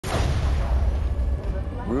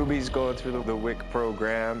Ruby's going through the Wick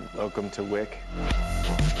program. Welcome to Wick.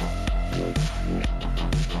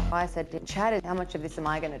 I said to Chad, how much of this am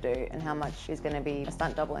I going to do and how much is going to be a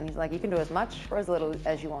stunt double? And he's like, you can do as much or as little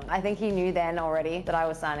as you want. I think he knew then already that I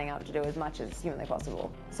was signing up to do as much as humanly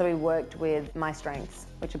possible. So we worked with my strengths,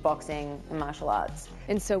 which are boxing and martial arts.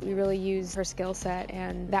 And so we really used her skill set,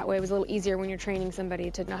 and that way it was a little easier when you're training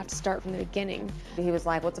somebody to not have to start from the beginning. He was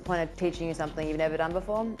like, what's the point of teaching you something you've never done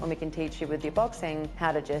before when we can teach you with your boxing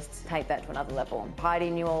how to just take that to another level. Heidi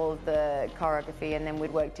knew all of the choreography, and then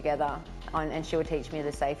we'd work together and she would teach me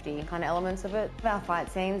the safety kind of elements of it. Our fight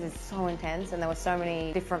scenes is so intense, and there were so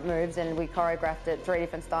many different moves, and we choreographed it 3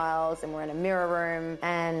 different styles, and we're in a mirror room,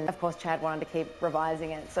 and of course Chad wanted to keep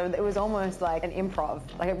revising it. So it was almost like an improv.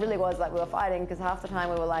 Like it really was like we were fighting, because half the time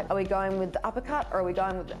we were like, are we going with the uppercut or are we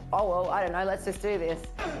going with the, oh well, I don't know, let's just do this.